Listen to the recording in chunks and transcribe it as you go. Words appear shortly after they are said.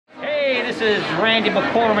this is Randy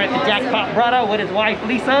McCormick, the Jackpot brother, with his wife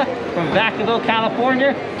Lisa from Vacaville,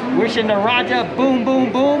 California. Wishing the Raja boom,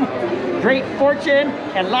 boom, boom, great fortune,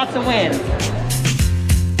 and lots of wins.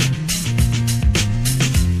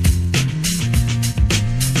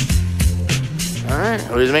 All right,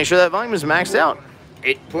 always make sure that volume is maxed out.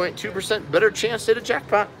 8.2% better chance to hit a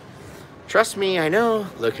jackpot. Trust me, I know.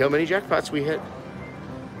 Look how many jackpots we hit.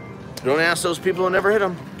 Don't ask those people who never hit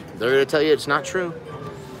them. They're going to tell you it's not true.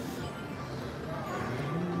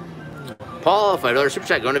 Paul, $5 super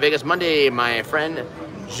chat. Going to Vegas Monday. My friend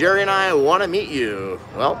Jerry and I want to meet you.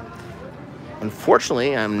 Well,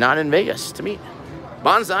 unfortunately, I'm not in Vegas to meet.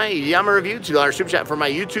 Bonsai Yama Review, $2 super chat for my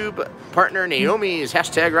YouTube partner Naomi's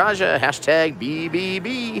hashtag Raja, hashtag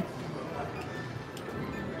BBB.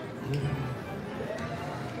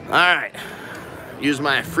 All right, use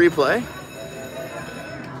my free play.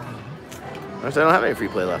 I don't have any free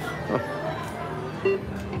play left. Oh.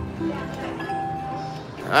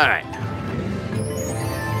 All right.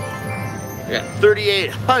 We got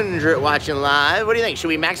 3,800 watching live. What do you think? Should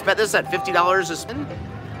we max bet this at $50 a spin?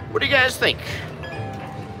 What do you guys think?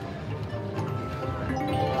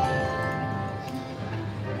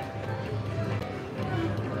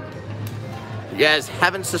 If you guys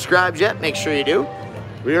haven't subscribed yet, make sure you do.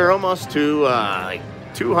 We are almost to like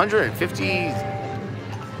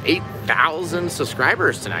 258,000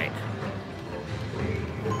 subscribers tonight.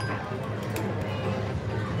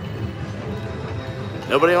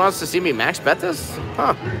 Nobody wants to see me max bet this?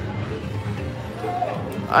 Huh.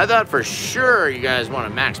 I thought for sure you guys want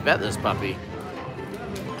to max bet this puppy.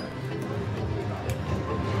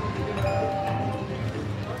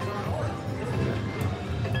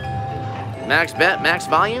 Max bet, max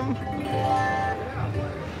volume.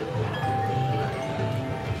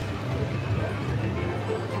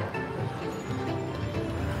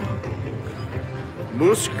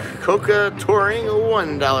 Moose Coca Touring,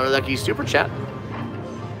 $1 lucky super chat.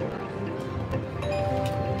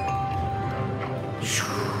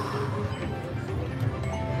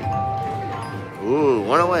 Ooh,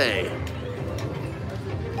 one away.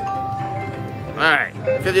 Alright,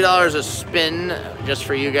 $50 a spin just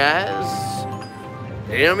for you guys.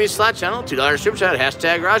 Naomi Slot Channel, $2 super chat.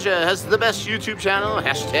 Hashtag Raja has the best YouTube channel.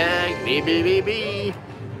 Hashtag BBBB.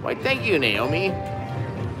 Why, thank you, Naomi.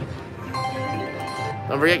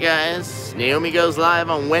 Don't forget, guys, Naomi goes live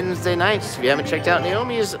on Wednesday nights. If you haven't checked out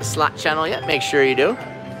Naomi's Slot Channel yet, make sure you do.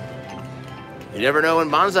 You never know when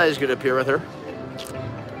Bonsai is going to appear with her.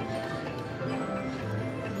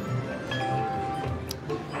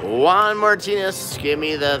 Juan Martinez, give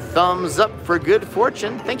me the thumbs up for good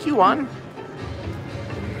fortune. Thank you, Juan.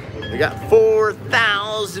 We got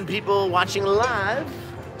 4,000 people watching live.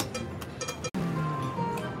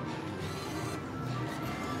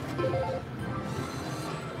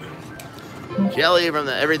 Kelly from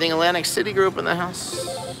the Everything Atlantic City group in the house.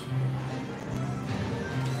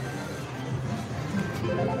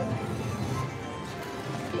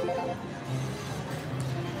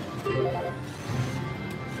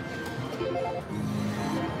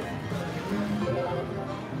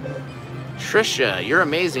 Trisha, you're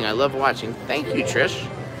amazing. I love watching. Thank you, Trish.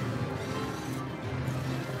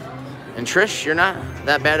 And Trish, you're not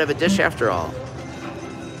that bad of a dish after all.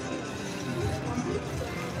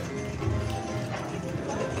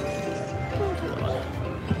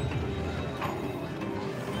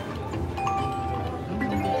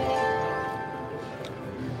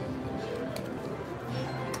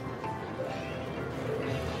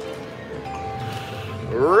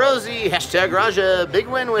 Rosie, hashtag Raja, big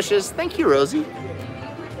win wishes. Thank you, Rosie.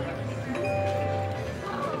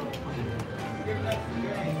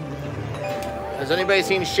 Has anybody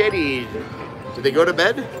seen Shady? Did they go to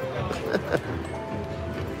bed?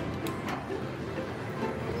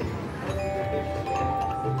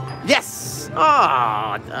 Yes! Oh,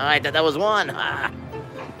 I thought that was one. All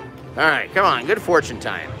right, come on, good fortune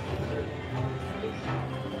time.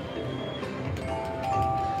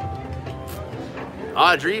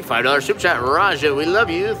 Audrey, $5 super chat. Raja, we love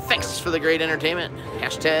you. Thanks for the great entertainment.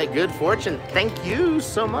 Hashtag good fortune. Thank you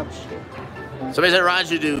so much. Somebody said,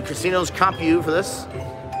 Raja, do casinos comp you for this?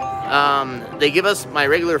 They give us my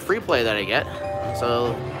regular free play that I get.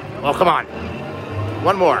 So, well, come on.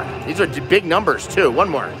 One more. These are big numbers, too. One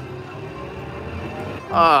more.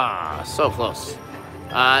 Ah, so close.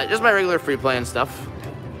 Just my regular free play and stuff.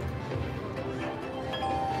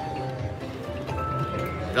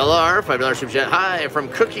 LR, $5 super chat. Hi, from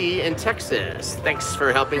Cookie in Texas. Thanks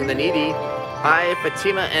for helping the needy. Hi,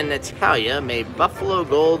 Fatima and Natalia. Maybe Buffalo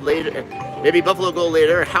Gold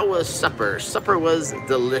later. How was supper? Supper was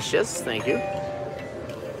delicious. Thank you.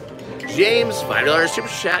 James, $5 super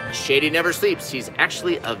chat. Shady never sleeps. He's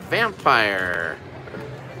actually a vampire.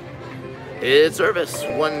 It's Irvis,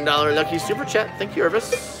 $1 lucky super chat. Thank you,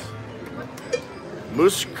 Irvis.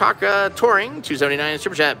 Moose Kaka Touring, $2.79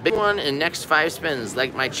 super chat. Big one in next 5 spins,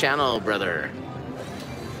 like my channel, brother.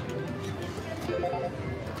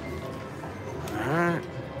 Alright.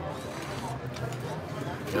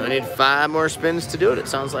 We only need 5 more spins to do it, it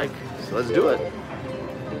sounds like. So let's do it.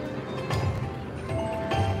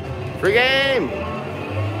 Free game!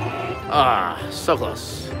 Ah, so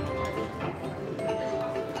close.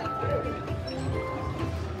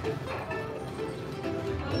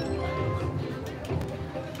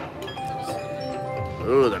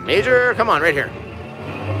 Ooh, the major. Come on, right here.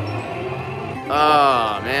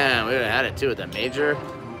 Oh, man. We would have had it, too, with the major.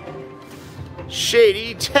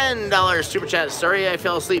 Shady, $10 super chat. Sorry I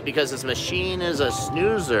fell asleep because this machine is a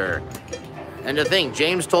snoozer. And to think,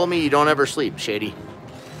 James told me you don't ever sleep, Shady.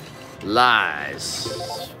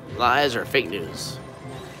 Lies. Lies are fake news.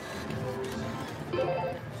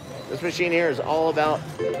 This machine here is all about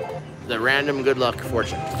the random good luck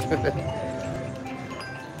fortune.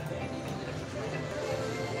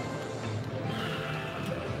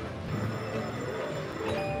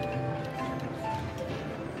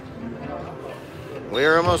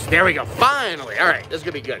 We're almost, there we go, finally. All right, this is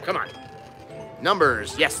gonna be good, come on.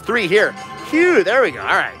 Numbers, yes, 3 here. Phew, there we go,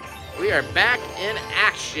 all right. We are back in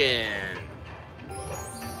action.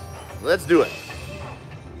 Let's do it.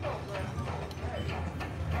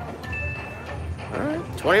 All right,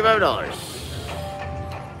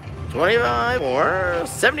 $25. 25 or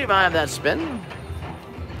 75 that spin.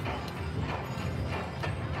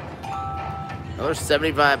 Another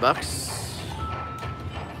 75 bucks.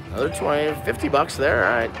 Another 20, 50 bucks there,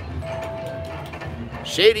 all right.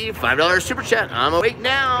 Shady, $5 super chat. I'm awake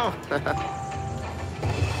now.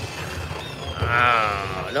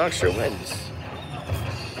 Oh, no extra wins.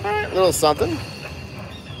 All right, a little something.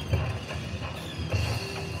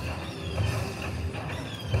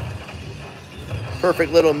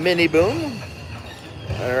 Perfect little mini boom.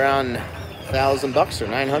 Around 1,000 bucks or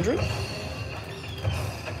 900.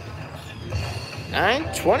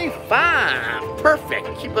 925.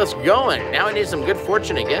 Perfect. Keep us going. Now I need some good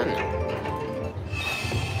fortune again.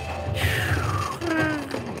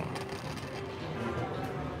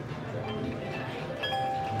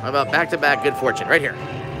 How about back-to-back good fortune right here?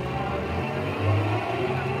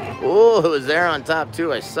 Oh, it was there on top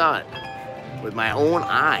too. I saw it with my own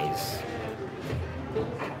eyes.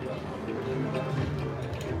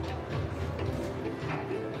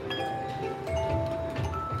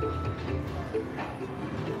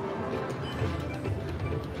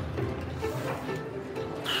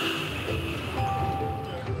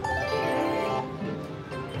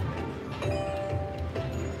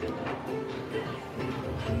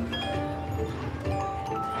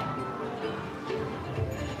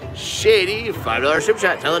 Shady, $5 super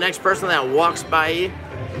chat. Tell the next person that walks by you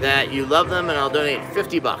that you love them and I'll donate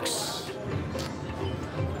 50 bucks.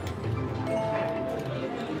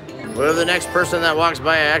 What if the next person that walks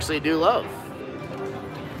by I actually do love?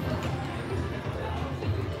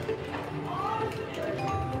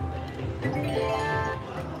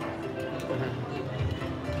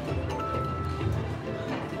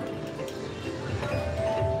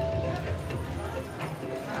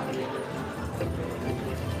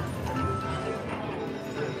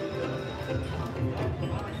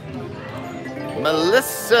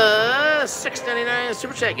 Melissa, $6.99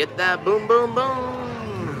 super chat. Get that boom, boom, boom.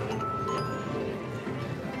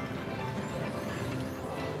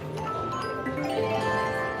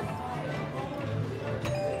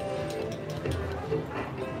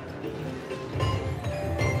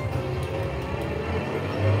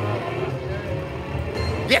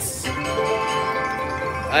 Yes!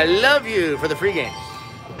 I love you for the free games.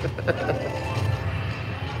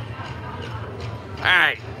 All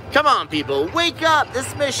right. Come on, people, wake up.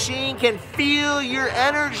 This machine can feel your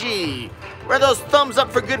energy. Where are those thumbs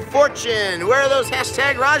up for good fortune? Where are those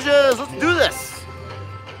hashtag Rajas? Let's do this.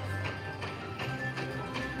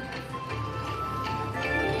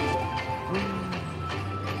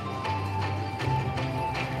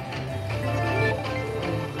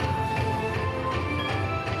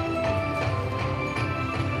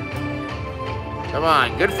 Come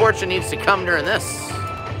on, good fortune needs to come during this.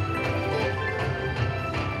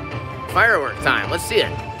 Firework time. Let's see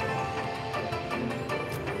it.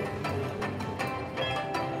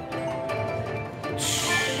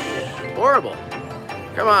 Horrible.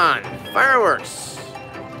 Come on. Fireworks.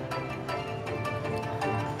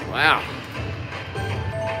 Wow.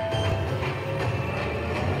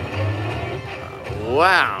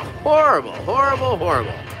 Wow. Horrible, horrible,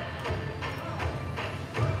 horrible.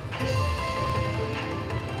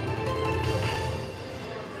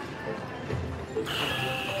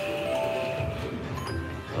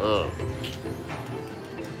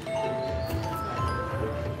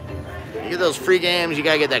 those free games, you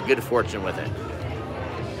gotta get that good fortune with it.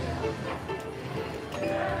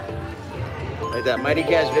 Like that Mighty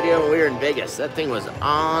Cash video when we were in Vegas. That thing was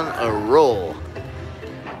on a roll.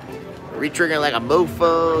 Retriggering like a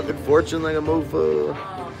mofo, good fortune like a mofo.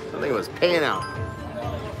 I think it was paying out.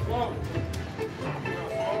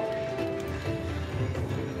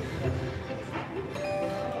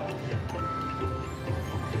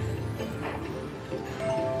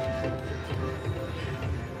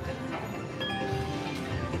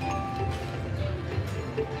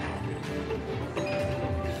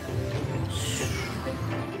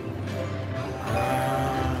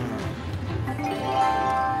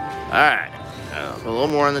 All right, a little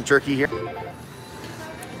more on the turkey here.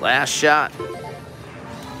 Last shot.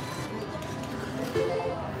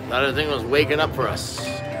 Thought the thing was waking up for us.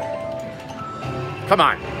 Come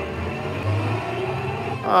on.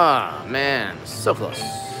 Oh, man, so close.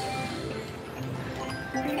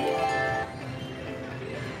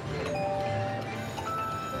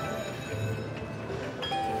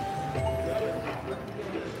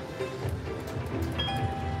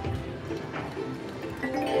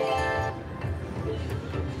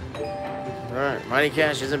 Alright, Mighty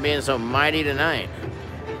Cash isn't being so mighty tonight.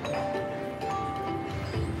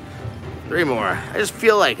 3 more. I just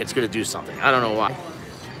feel like it's going to do something. I don't know why.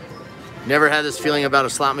 Never had this feeling about a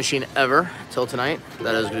slot machine ever till tonight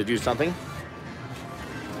that it was going to do something.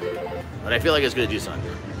 But I feel like it's going to do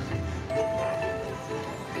something.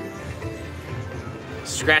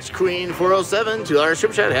 Scratch Queen 407, $2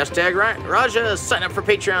 super chat, hashtag Raja, sign up for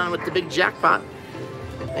Patreon with the Big Jackpot.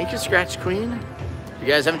 Thank you, Scratch Queen. If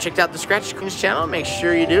you guys haven't checked out the Scratch Queen's channel, make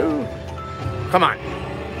sure you do. Come on.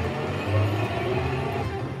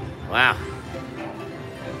 Wow.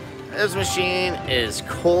 This machine is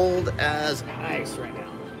cold as ice right now.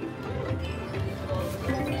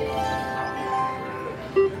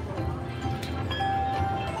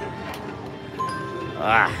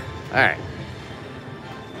 All right.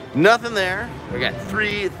 Nothing there. We got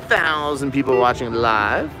 3,000 people watching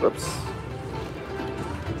live. Whoops.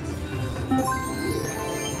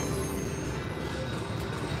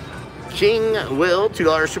 King Will,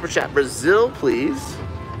 $2 super chat. Brazil, please.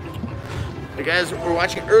 You guys were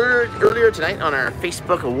watching earlier tonight on our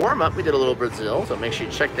Facebook warm-up. We did a little Brazil, so make sure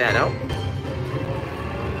you check that out.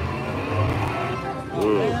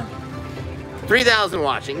 Ooh. 3,000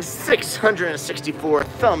 watching, 664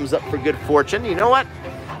 thumbs up for good fortune. You know what?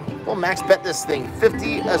 We'll max bet this thing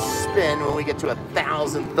 50 a spin when we get to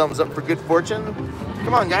 1,000 thumbs up for good fortune.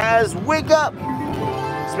 Come on, guys, wake up.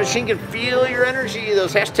 This machine can feel your energy.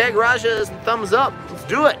 Those hashtag Rajas and thumbs up. Let's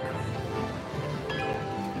do it.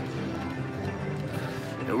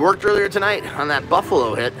 It worked earlier tonight on that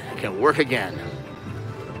Buffalo hit. It can work again.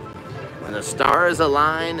 When the stars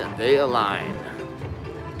align, they align.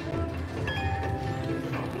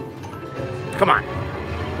 Come on.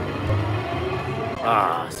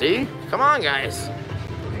 See? Come on, guys.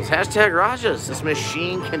 It's hashtag Rajas. This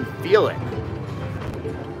machine can feel it.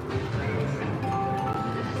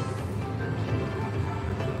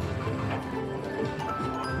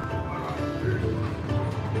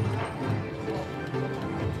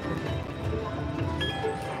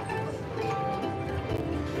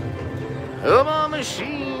 Come on,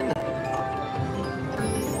 machine.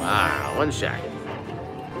 Wow, one shot.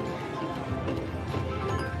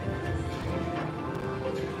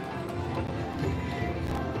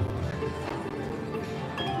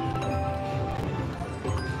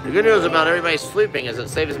 The good news about everybody sleeping is it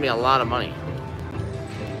saves me a lot of money.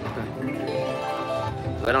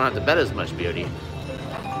 I don't have to bet as much, beauty.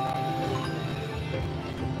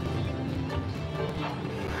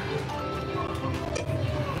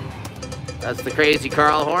 That's the Crazy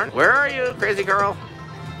Carl horn. Where are you, Crazy Carl?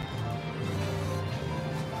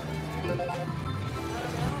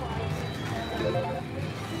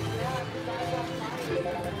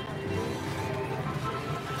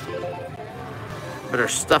 Better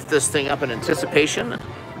stuff this thing up in anticipation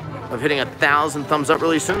of hitting 1,000 thumbs up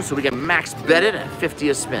really soon so we can max bet it at 50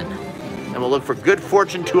 a spin. And we'll look for good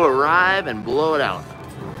fortune to arrive and blow it out.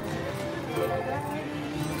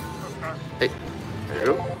 Hey, there you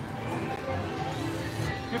go.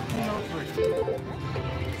 1,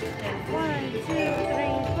 2, 3,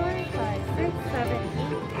 4, 5, 6, 7,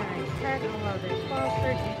 8, 9, 10, 11, 12,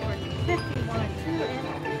 13, 14, 15, 1, 2, and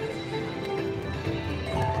 3.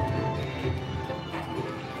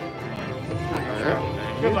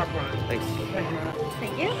 Good luck, Ron. Thanks.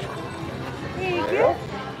 Thank you. Thank you.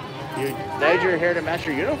 You dyed your hair to match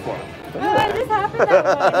your uniform. Oh, I just happened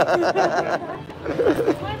that one.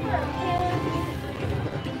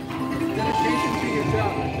 Dedication to your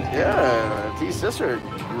job. Yeah, T's sister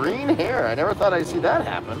green hair. I never thought I'd see that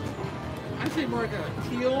happen. I see more like a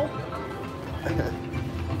teal.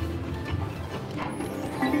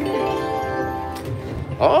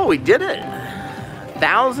 Oh, we did it.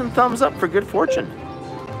 1,000 thumbs up for good fortune.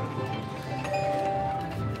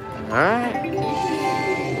 All right.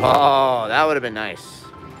 Oh, that would have been nice.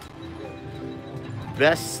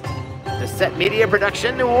 Best Set Media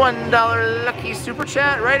Production, $1 lucky super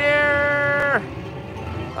chat right here.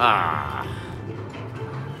 Ah.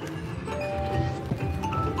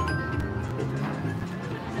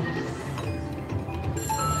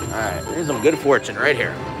 All right, there's some good fortune right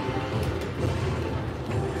here.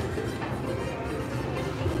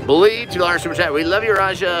 Bully, $2 super chat. We love you,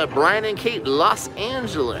 Raja. Brian and Kate, Los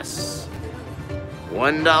Angeles.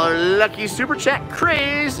 $1 lucky super chat.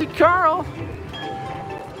 Crazy Carl.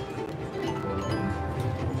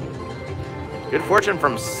 Good fortune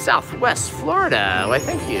from Southwest Florida. Why,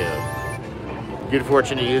 thank you. Good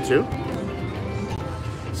fortune to you, too.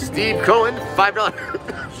 Steve Cohen,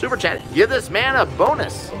 $5 super chat. Give this man a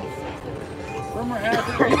bonus. Rumor has it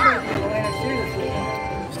he's going to Atlantic City this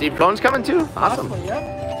weekend. Steve Cohen's coming, too? Awesome. Possibly,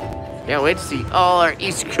 yep. Can't wait to see all our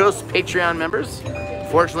East Coast Patreon members.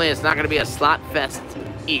 Fortunately, it's not going to be a Slot Fest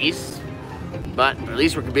East, but at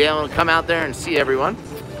least we're going to be able to come out there and see everyone.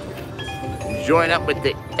 Join up with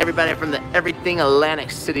everybody from the Everything Atlantic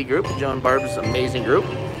City group, Joan Barb's amazing group.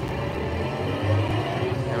 And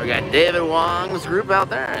we got David Wong's group out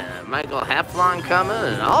there, and Michael Haflon coming,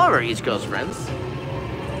 and all of our East Coast friends.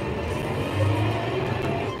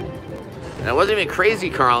 And it wasn't even Crazy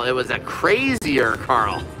Carl, it was a crazier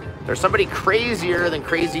Carl. There's somebody crazier than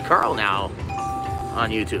Crazy Carl now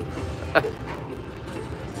on YouTube.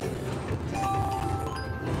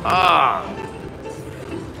 Ah.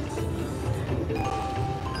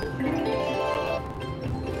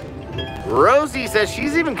 Rosie says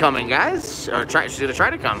she's even coming, guys. Or she's gonna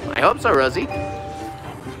try to come. I hope so, Rosie.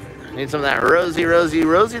 Need some of that Rosie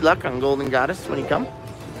luck on Golden Goddess when you come.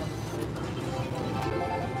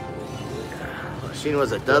 She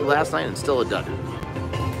was a dud last night and still a dud.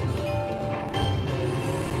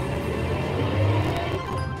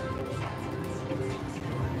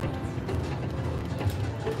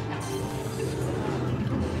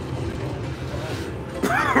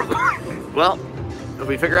 Well, if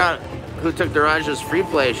we figure out who took Daraja's free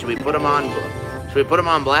play, should we put them on? Should we put them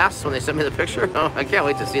on blast when they send me the picture? Oh, I can't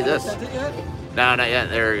wait to see this. That's it yet? No, not yet.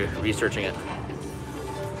 They're researching it.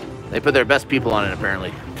 They put their best people on it,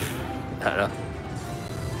 apparently. I don't know.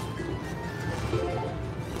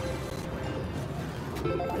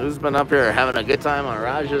 Who's been up here having a good time on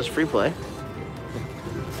Raja's free play?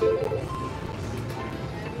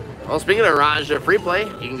 Well, speaking of Raja Free Play,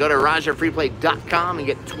 you can go to RajaFreePlay.com and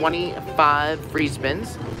get 25 free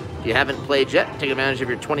spins. If you haven't played yet, take advantage of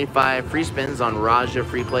your 25 free spins on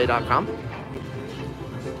RajaFreePlay.com.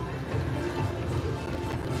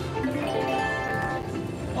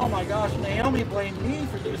 Oh my gosh, Naomi blamed me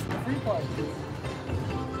for using the free play.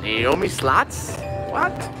 Naomi Slots?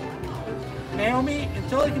 What? Naomi,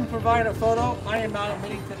 until you can provide a photo, I am not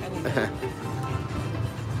admitting to anything.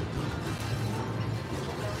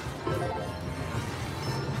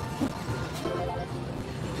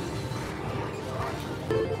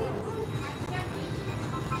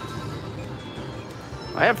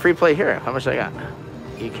 I have free play here. How much I got?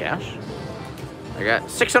 E-cash. I got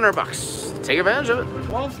 $600. Take advantage of it.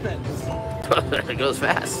 12 spins. It goes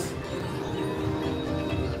fast.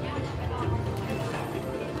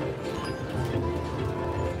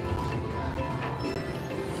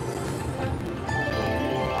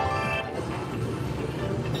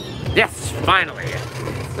 Yes, finally.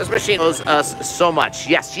 This machine owes us so much.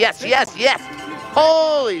 Yes, yes, yes, yes.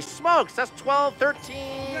 Holy smokes, that's 12,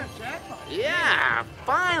 13. Yeah,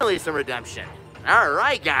 finally some redemption. All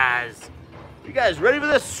right, guys. You guys ready for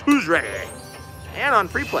this? Who's ready? And on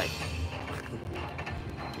free play.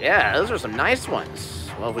 Yeah, those are some nice ones.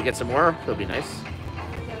 Well, if we get some more, it'll be nice.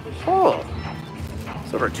 Oh,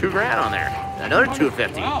 it's over $2 grand on there. Another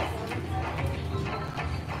 250. Wow.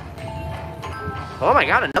 Oh my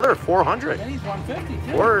God, another 400. And he's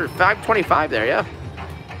 150 too. Or 525 there, yeah.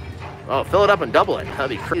 Oh, fill it up and double it. That'd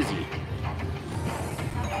be crazy.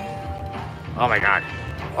 Oh my God.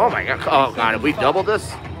 Oh my God. Oh God, if we doubled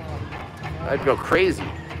this, I'd go crazy.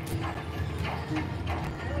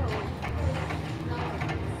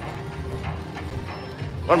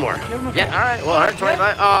 One more. Yeah, all right. Well,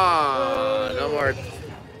 125. Oh, no more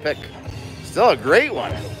pick. Still a great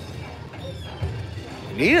one.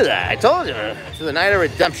 Needed that. I told you. It's the night of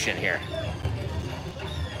redemption here.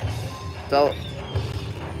 So,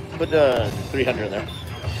 put 300 in there.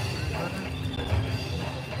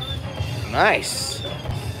 Nice.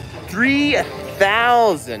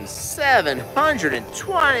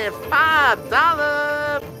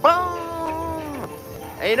 $3,725. Boom!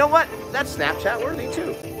 And you know what? That's Snapchat worthy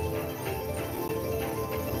too.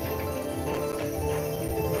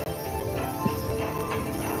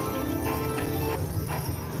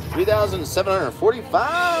 $3,745.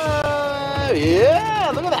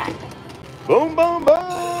 Yeah, look at that. Boom, boom,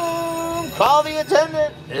 boom. Call the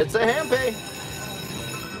attendant. It's a HANDPAY.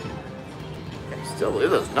 Still look at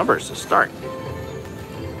those numbers to start.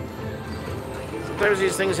 Sometimes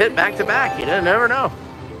these things hit back to back. You never know.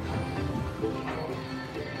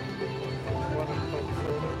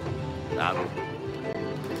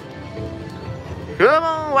 Come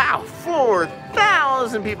on, wow,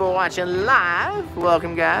 4,000 people watching live.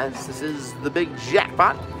 Welcome, guys. This is the Big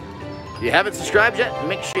Jackpot. If you haven't subscribed yet,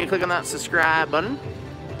 make sure you click on that subscribe button.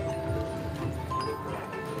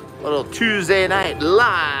 Little Tuesday night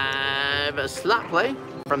live slot play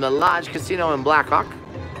from the Lodge Casino in Blackhawk.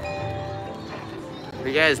 If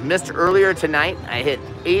you guys missed earlier tonight, I hit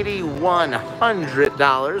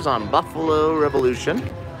 $8,100 on Buffalo Revolution.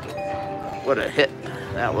 What a hit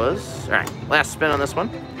that was. All right, last spin on this one.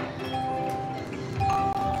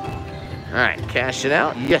 All right, cash it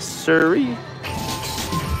out. Yes, sirree.